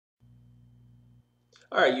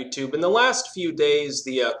All right, YouTube. In the last few days,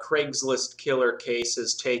 the Craigslist killer case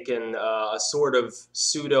has taken a sort of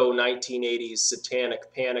pseudo 1980s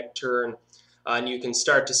satanic panic turn, and you can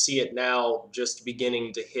start to see it now just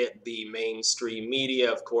beginning to hit the mainstream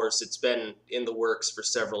media. Of course, it's been in the works for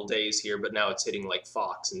several days here, but now it's hitting like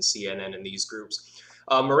Fox and CNN and these groups.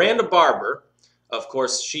 Miranda Barbour, of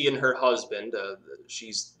course, she and her husband,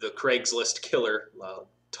 she's the Craigslist killer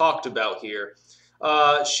talked about here.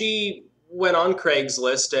 She went on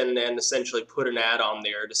Craigslist and essentially put an ad on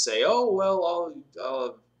there to say, oh, well,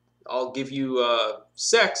 I'll give you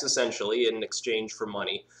sex, essentially, in exchange for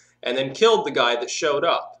money, and then killed the guy that showed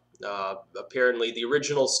up. Apparently, the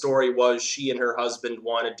original story was she and her husband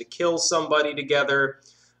wanted to kill somebody together.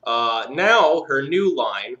 Now, her new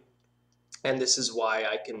line, and this is why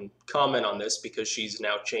I can comment on this because she's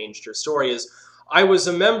now changed her story, is I was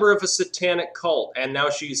a member of a satanic cult, and now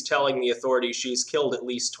she's telling the authorities she's killed at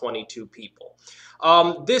least 22 people.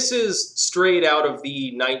 This is straight out of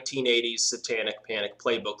the 1980s Satanic Panic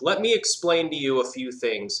playbook. Let me explain to you a few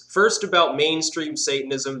things. First about mainstream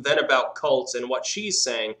Satanism, then about cults and what she's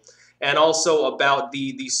saying, and also about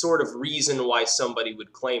the sort of reason why somebody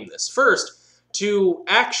would claim this. First, to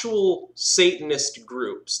actual Satanist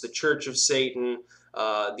groups, the Church of Satan,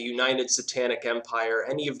 the United Satanic Empire,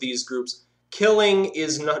 any of these groups, killing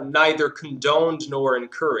is neither condoned nor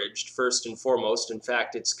encouraged, first and foremost. In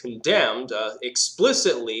fact, it's condemned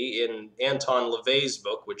explicitly in Anton LaVey's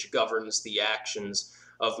book, which governs the actions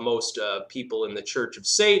of most people in the Church of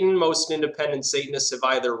Satan. Most independent Satanists have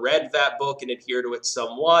either read that book and adhere to it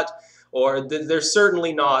somewhat, or they're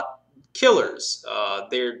certainly not killers.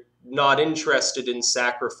 They're not interested in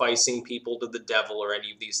sacrificing people to the devil or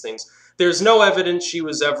any of these things. There's no evidence she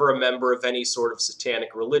was ever a member of any sort of satanic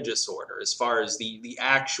religious order as far as the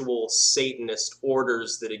actual Satanist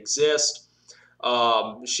orders that exist.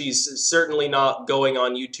 She's certainly not going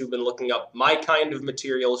on YouTube and looking up my kind of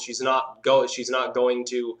material. She's not going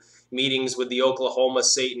to meetings with the Oklahoma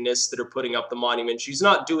Satanists that are putting up the monument. She's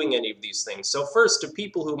not doing any of these things. So first, to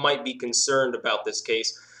people who might be concerned about this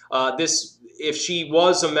case, if she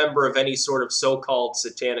was a member of any sort of so-called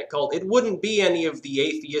satanic cult, it wouldn't be any of the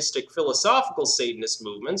atheistic philosophical Satanist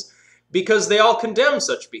movements because they all condemn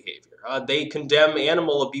such behavior. They condemn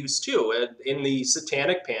animal abuse too. In the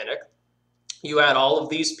Satanic Panic, you had all of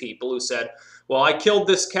these people who said, well, I killed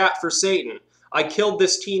this cat for Satan. I killed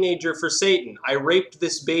this teenager for Satan. I raped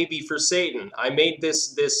this baby for Satan. I made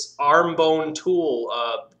this arm bone tool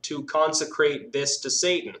to consecrate this to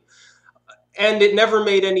Satan. And it never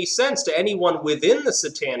made any sense to anyone within the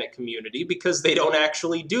satanic community because they don't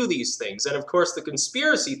actually do these things. And of course, the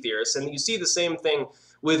conspiracy theorists, and you see the same thing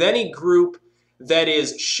with any group that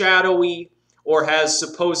is shadowy or has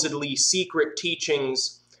supposedly secret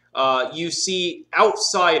teachings, you see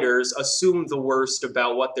outsiders assume the worst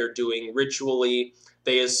about what they're doing ritually.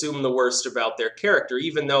 They assume the worst about their character,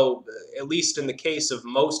 even though, at least in the case of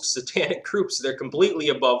most satanic groups, they're completely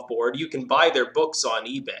above board. You can buy their books on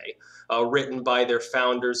eBay, written by their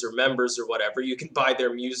founders or members or whatever. You can buy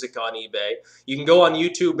their music on eBay. You can go on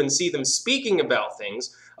YouTube and see them speaking about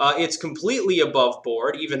things. It's completely above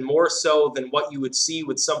board, even more so than what you would see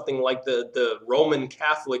with something like the Roman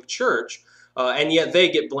Catholic Church. And yet they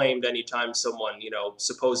get blamed anytime someone,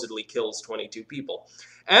 supposedly kills 22 people.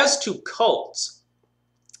 As to cults,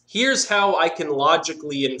 here's how I can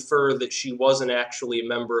logically infer that she wasn't actually a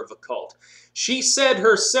member of a cult. She said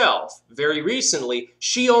herself, very recently,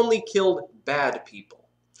 she only killed bad people.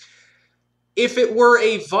 If it were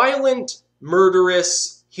a violent,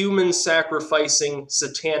 murderous, human-sacrificing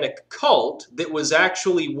satanic cult that was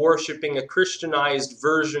actually worshipping a Christianized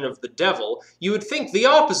version of the devil, you would think the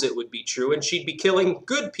opposite would be true, and she'd be killing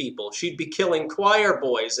good people. She'd be killing choir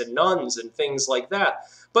boys and nuns and things like that.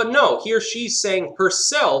 But no, here she's saying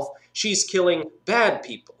herself she's killing bad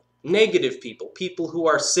people, negative people, people who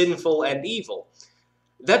are sinful and evil.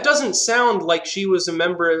 That doesn't sound like she was a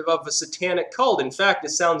member of a satanic cult. In fact,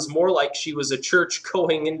 it sounds more like she was a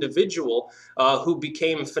church-going individual who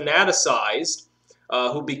became fanaticized,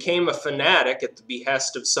 who became a fanatic at the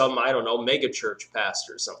behest of some, I don't know, megachurch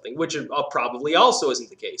pastor or something, which probably also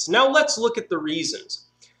isn't the case. Now let's look at the reasons.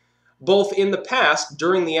 Both in the past,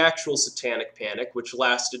 during the actual Satanic Panic, which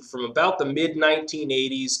lasted from about the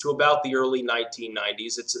mid-1980s to about the early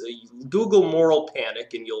 1990s. Google moral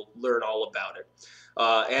panic and you'll learn all about it.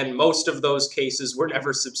 And most of those cases were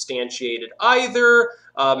never substantiated either.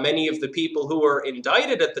 Many of the people who were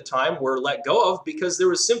indicted at the time were let go of because there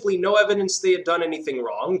was simply no evidence they had done anything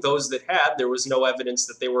wrong. Those that had, there was no evidence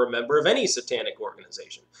that they were a member of any satanic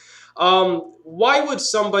organization. Why would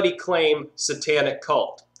somebody claim satanic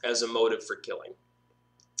cult as a motive for killing?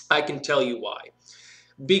 I can tell you why.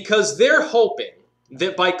 because they're hoping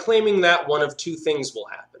that by claiming that, one of two things will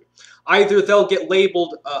happen. Either they'll get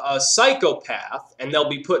labeled a psychopath and they'll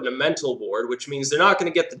be put in a mental ward, which means they're not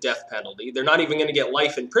going to get the death penalty. They're not even going to get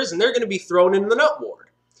life in prison. They're going to be thrown in the nut ward,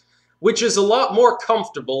 which is a lot more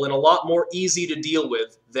comfortable and a lot more easy to deal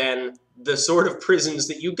with than the sort of prisons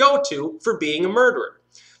that you go to for being a murderer.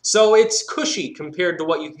 So it's cushy compared to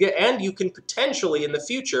what you can get, and you can potentially in the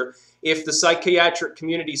future, if the psychiatric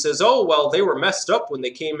community says, oh, well, they were messed up when they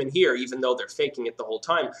came in here, even though they're faking it the whole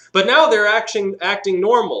time. But now they're acting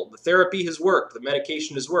normal. The therapy has worked. The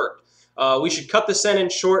medication has worked. We should cut the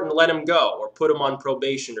sentence short and let them go, or put them on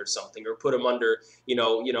probation or something, or put them under,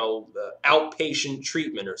 outpatient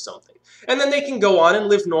treatment or something. And then they can go on and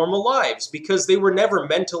live normal lives because they were never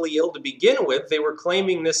mentally ill to begin with. They were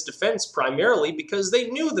claiming this defense primarily because they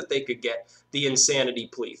knew that they could get the insanity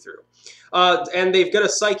plea through. And they've got a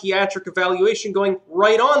psychiatric evaluation going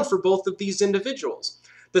right on for both of these individuals.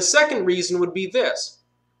 The second reason would be this.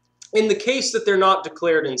 In the case that they're not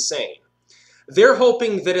declared insane, they're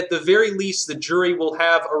hoping that at the very least the jury will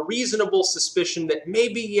have a reasonable suspicion that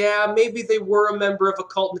maybe they were a member of a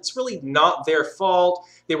cult and it's really not their fault.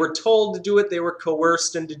 They were told to do it. They were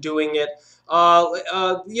coerced into doing it.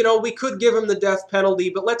 We could give them the death penalty,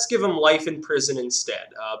 but let's give them life in prison instead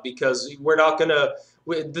because we're not going to...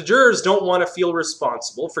 The jurors don't want to feel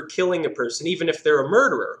responsible for killing a person, even if they're a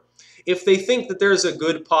murderer, if they think that there's a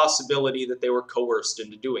good possibility that they were coerced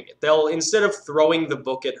into doing it. They'll, instead of throwing the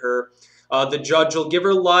book at her, the judge will give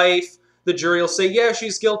her life. The jury will say, yeah,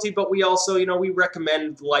 she's guilty, but we also, we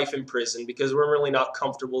recommend life in prison because we're really not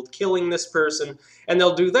comfortable killing this person, and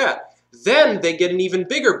they'll do that. Then they get an even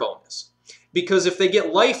bigger bonus, because if they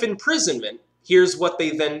get life imprisonment, here's what they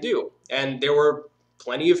then do. And there were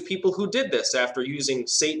plenty of people who did this after using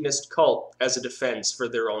Satanist cult as a defense for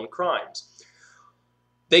their own crimes.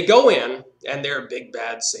 They go in, and they're a big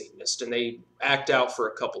bad Satanist, and they act out for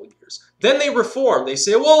a couple of years. Then they reform. They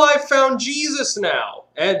say, well, I found Jesus now.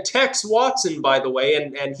 And Tex Watson, by the way,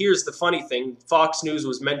 and here's the funny thing, Fox News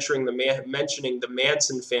was mentioning the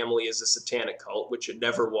Manson family as a satanic cult, which it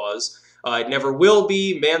never was. It never will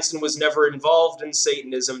be. Manson was never involved in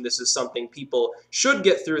Satanism. This is something people should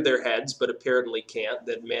get through their heads, but apparently can't,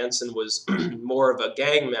 that Manson was more of a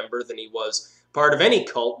gang member than he was part of any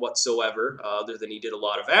cult whatsoever, other than he did a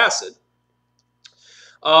lot of acid.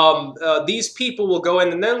 These people will go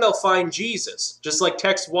in and then they'll find Jesus, just like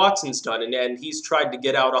Tex Watson's done, and he's tried to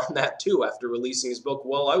get out on that too after releasing his book.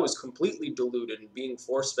 Well, I was completely deluded and being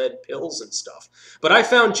force-fed pills and stuff, but I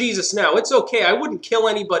found Jesus now. It's okay. I wouldn't kill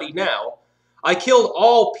anybody now. I killed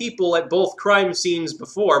all people at both crime scenes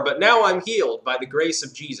before, but now I'm healed by the grace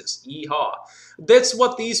of Jesus. Yeehaw. That's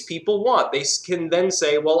what these people want. They can then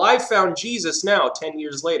say, well, I found Jesus now 10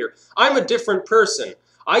 years later. I'm a different person.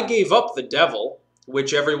 I gave up the devil,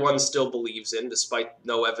 which everyone still believes in, despite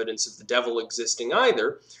no evidence of the devil existing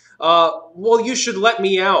either. Well, you should let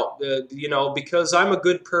me out, because I'm a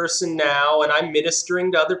good person now and I'm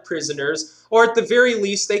ministering to other prisoners. Or at the very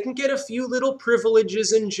least, they can get a few little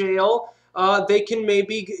privileges in jail. They can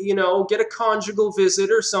maybe, get a conjugal visit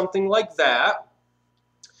or something like that.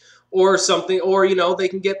 Or something, or, they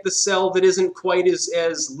can get the cell that isn't quite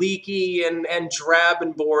as leaky and drab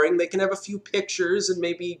and boring. They can have a few pictures and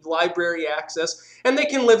maybe library access, and they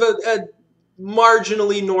can live a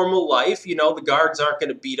marginally normal life. The guards aren't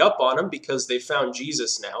going to beat up on them because they found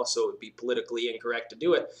Jesus now, so it would be politically incorrect to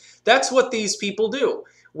do it. That's what these people do.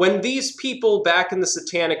 When these people back in the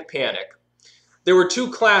Satanic Panic, there were two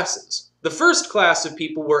classes. The first class of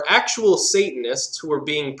people were actual Satanists who were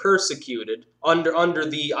being persecuted under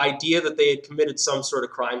the idea that they had committed some sort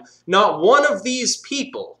of crime. Not one of these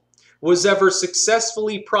people was ever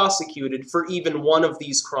successfully prosecuted for even one of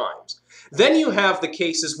these crimes. Then you have the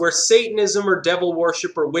cases where Satanism or devil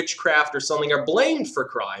worship or witchcraft or something are blamed for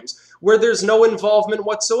crimes where there's no involvement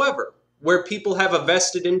whatsoever, where people have a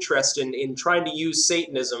vested interest in trying to use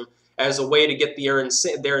Satanism as a way to get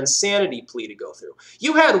their insanity plea to go through.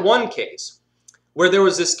 You had one case where there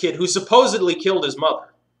was this kid who supposedly killed his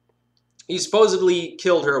mother. He supposedly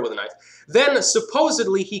killed her with a knife. Then,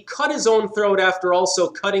 supposedly, he cut his own throat after also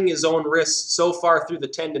cutting his own wrist so far through the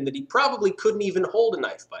tendon that he probably couldn't even hold a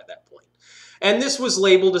knife by that point. And this was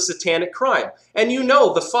labeled a satanic crime. And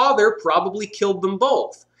the father probably killed them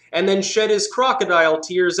both and then shed his crocodile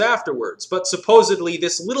tears afterwards. But supposedly,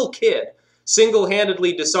 this little kid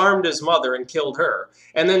single-handedly disarmed his mother and killed her,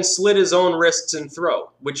 and then slit his own wrists and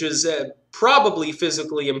throat, which is probably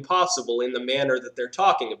physically impossible in the manner that they're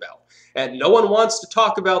talking about. And no one wants to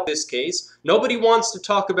talk about this case. Nobody wants to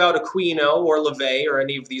talk about Aquino or LaVey or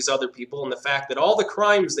any of these other people, and the fact that all the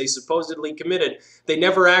crimes they supposedly committed, they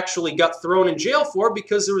never actually got thrown in jail for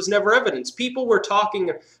because there was never evidence. People were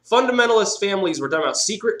talking, fundamentalist families were talking about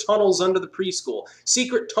secret tunnels under the preschool,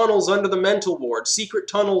 secret tunnels under the mental ward, secret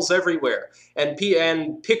tunnels everywhere, and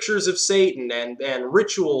pictures of Satan, and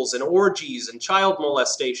rituals and orgies and child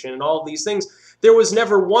molestation and all of these things. There was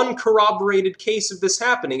never one corroborated case of this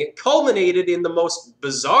happening. It culminated in the most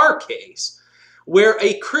bizarre case where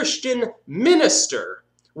a Christian minister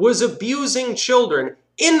was abusing children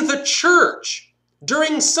in the church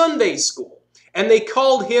during Sunday school, and they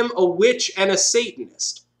called him a witch and a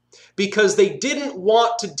Satanist because they didn't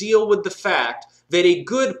want to deal with the fact that a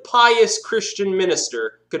good, pious Christian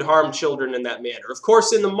minister could harm children in that manner. Of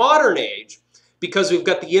course, in the modern age, because we've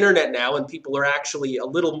got the internet now and people are actually a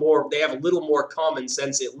little more, they have a little more common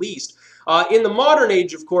sense at least. In the modern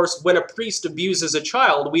age, of course, when a priest abuses a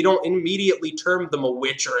child, we don't immediately term them a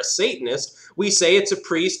witch or a Satanist. We say it's a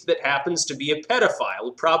priest that happens to be a pedophile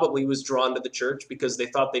who probably was drawn to the church because they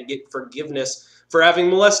thought they'd get forgiveness for having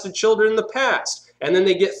molested children in the past. And then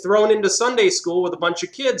they get thrown into Sunday school with a bunch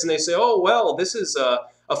of kids and they say, oh, well, this is a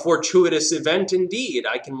fortuitous event indeed.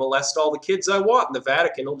 I can molest all the kids I want, and the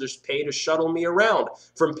Vatican will just pay to shuttle me around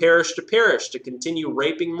from parish to parish to continue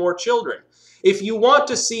raping more children. If you want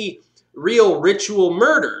to see real ritual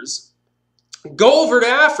murders, go over to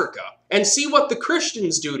Africa and see what the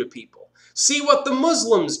Christians do to people. See what the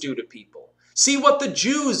Muslims do to people. See what the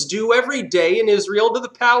Jews do every day in Israel to the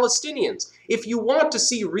Palestinians. If you want to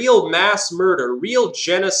see real mass murder, real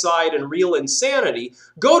genocide, and real insanity,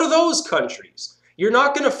 go to those countries. You're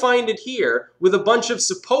not going to find it here with a bunch of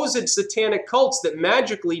supposed satanic cults that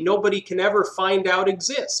magically nobody can ever find out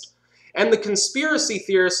exist. And the conspiracy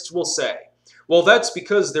theorists will say, well, that's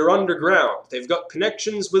because they're underground. They've got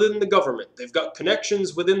connections within the government. They've got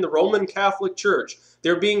connections within the Roman Catholic Church.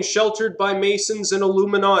 They're being sheltered by Masons and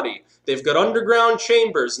Illuminati. They've got underground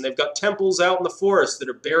chambers, and they've got temples out in the forest that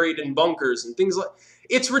are buried in bunkers and things like...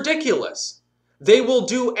 It's ridiculous. They will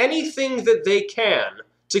do anything that they can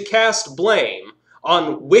to cast blame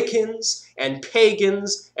on Wiccans and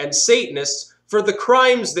pagans and Satanists for the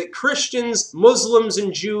crimes that Christians, Muslims,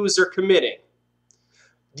 and Jews are committing.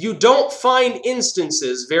 You don't find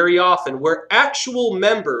instances very often where actual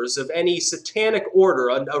members of any satanic order,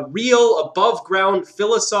 a real above-ground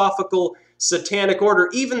philosophical satanic order,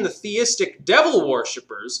 even the theistic devil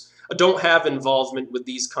worshippers, don't have involvement with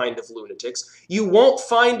these kind of lunatics. You won't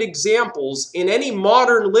find examples in any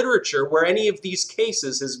modern literature where any of these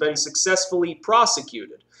cases has been successfully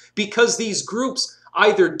prosecuted, because these groups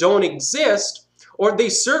either don't exist, or they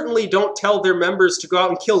certainly don't tell their members to go out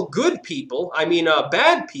and kill good people,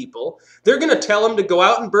 bad people. They're going to tell them to go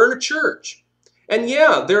out and burn a church. And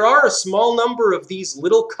yeah, there are a small number of these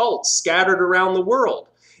little cults scattered around the world.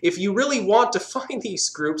 If you really want to find these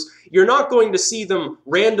groups, you're not going to see them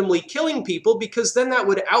randomly killing people, because then that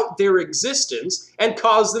would out their existence and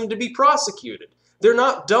cause them to be prosecuted. They're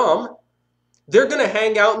not dumb. They're going to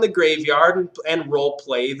hang out in the graveyard and role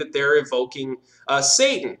play that they're evoking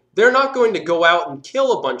Satan. They're not going to go out and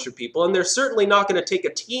kill a bunch of people, and they're certainly not going to take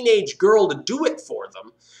a teenage girl to do it for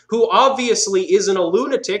them, who obviously isn't a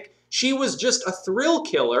lunatic. She was just a thrill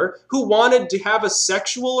killer who wanted to have a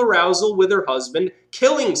sexual arousal with her husband,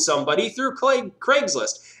 killing somebody through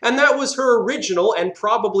Craigslist. And that was her original and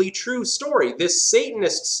probably true story. This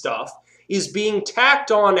Satanist stuff is being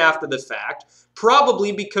tacked on after the fact,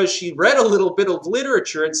 probably because she read a little bit of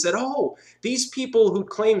literature and said, oh, these people who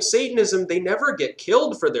claim Satanism, they never get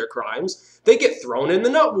killed for their crimes. They get thrown in the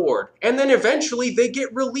nut ward. And then eventually they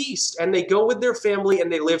get released and they go with their family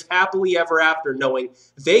and they live happily ever after, knowing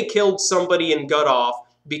they killed somebody and got off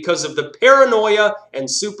because of the paranoia and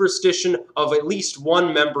superstition of at least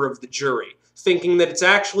one member of the jury, thinking that it's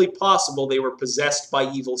actually possible they were possessed by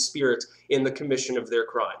evil spirits in the commission of their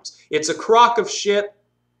crimes. It's a crock of shit.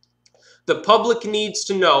 The public needs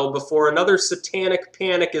to know before another satanic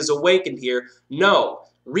panic is awakened here. No,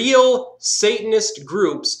 real Satanist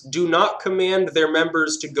groups do not command their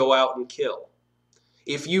members to go out and kill.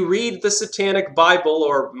 If you read the Satanic Bible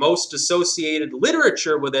or most associated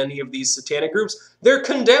literature with any of these satanic groups, they're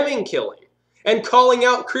condemning killing and calling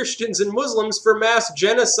out Christians and Muslims for mass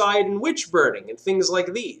genocide and witch burning and things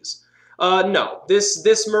like these. No,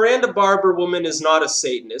 this Miranda Barbour woman is not a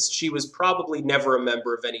Satanist. She was probably never a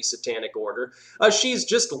member of any satanic order. She's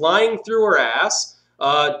just lying through her ass,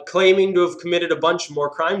 claiming to have committed a bunch more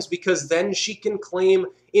crimes, because then she can claim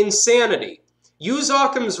insanity. Use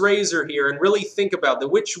Occam's razor here and really think about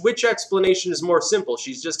which explanation is more simple.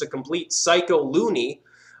 She's just a complete psycho loony,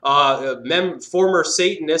 former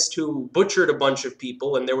Satanist who butchered a bunch of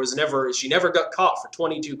people, and she never got caught for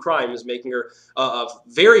 22 crimes, making her a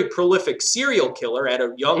very prolific serial killer at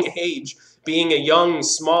a young age, being a young,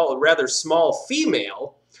 rather small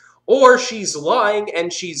female. Or she's lying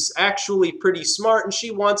and she's actually pretty smart and she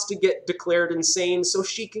wants to get declared insane so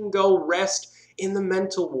she can go rest in the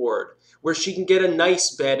mental ward, where she can get a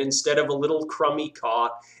nice bed instead of a little crummy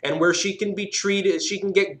cot, and where she can be treated, she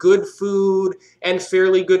can get good food and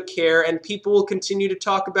fairly good care, and people will continue to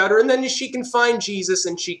talk about her, and then she can find Jesus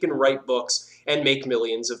and she can write books and make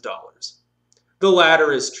millions of dollars. The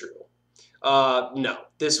latter is true. No,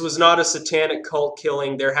 this was not a satanic cult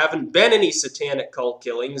killing. There haven't been any satanic cult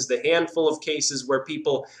killings. The handful of cases where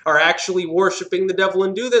people are actually worshiping the devil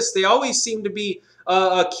and do this, they always seem to be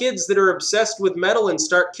kids that are obsessed with metal and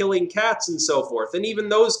start killing cats and so forth. And even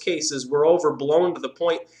those cases were overblown to the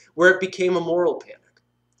point where it became a moral panic.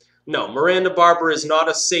 No, Miranda Barbour is not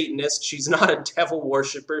a Satanist. She's not a devil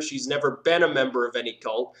worshiper. She's never been a member of any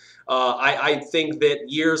cult. I think that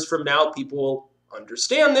years from now, people will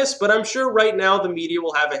understand this, but I'm sure right now the media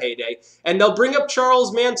will have a heyday, and they'll bring up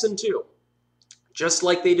Charles Manson too, just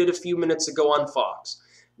like they did a few minutes ago on Fox,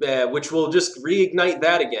 which will just reignite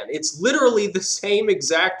that again. It's literally the same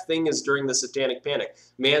exact thing as during the Satanic Panic.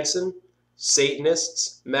 Manson,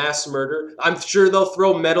 Satanists, mass murder. I'm sure they'll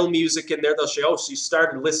throw metal music in there. They'll say, oh, she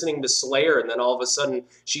started listening to Slayer, and then all of a sudden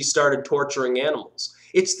she started torturing animals.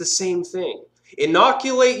 It's the same thing.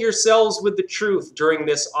 Inoculate yourselves with the truth during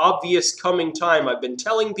this obvious coming time. I've been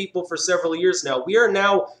telling people for several years now, we are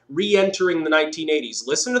now re-entering the 1980s.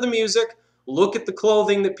 Listen to the music, look at the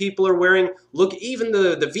clothing that people are wearing, look even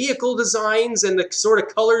the vehicle designs and the sort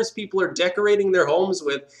of colors people are decorating their homes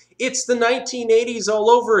with. It's the 1980s all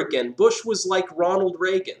over again. Bush was like Ronald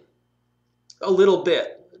Reagan. A little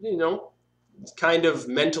bit, you know, kind of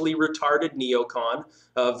mentally retarded neocon,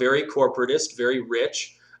 very corporatist, very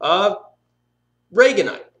rich.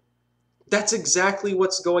 Reaganite. That's exactly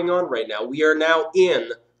what's going on right now. We are now in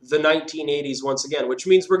the 1980s once again, which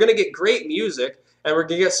means we're going to get great music and we're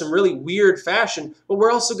going to get some really weird fashion, but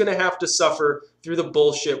we're also going to have to suffer through the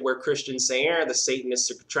bullshit where Christians say, the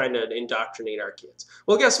Satanists are trying to indoctrinate our kids.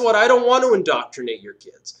 Well, guess what? I don't want to indoctrinate your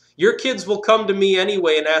kids. Your kids will come to me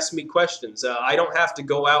anyway and ask me questions. I don't have to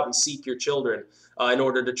go out and seek your children in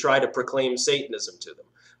order to try to proclaim Satanism to them.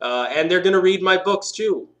 And they're going to read my books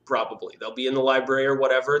too, probably. They'll be in the library or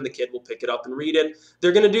whatever, and the kid will pick it up and read it.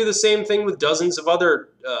 They're going to do the same thing with dozens of other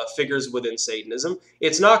figures within Satanism.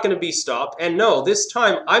 It's not going to be stopped. And no, this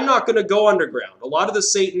time, I'm not going to go underground. A lot of the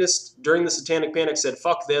Satanists during the Satanic Panic said,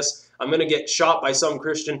 fuck this, I'm going to get shot by some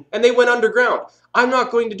Christian, and they went underground. I'm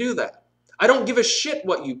not going to do that. I don't give a shit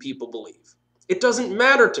what you people believe. It doesn't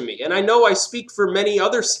matter to me. And I know I speak for many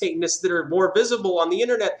other Satanists that are more visible on the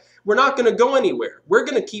internet. We're not going to go anywhere. We're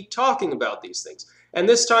going to keep talking about these things. And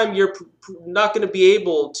this time you're not going to be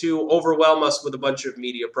able to overwhelm us with a bunch of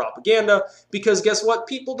media propaganda, because guess what?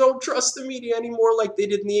 People don't trust the media anymore like they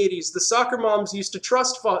did in the 80s. The soccer moms used to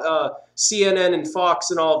trust CNN and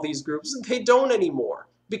Fox and all of these groups, and they don't anymore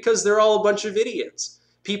because they're all a bunch of idiots.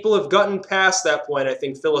 People have gotten past that point, I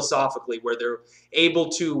think, philosophically, where they're able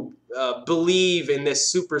to believe in this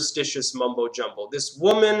superstitious mumbo-jumbo. This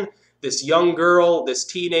woman, this young girl, this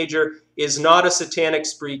teenager is not a satanic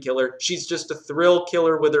spree killer. She's just a thrill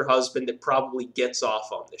killer with her husband that probably gets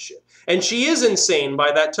off on this shit. And she is insane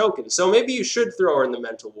by that token, so maybe you should throw her in the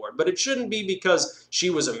mental ward, but it shouldn't be because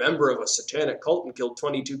she was a member of a satanic cult and killed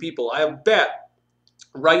 22 people. I bet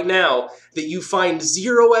right now that you find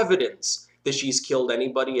zero evidence that she's killed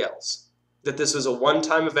anybody else. That this was a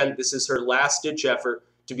one-time event. This is her last-ditch effort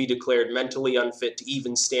to be declared mentally unfit to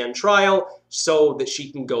even stand trial so that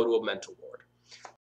she can go to a mental ward.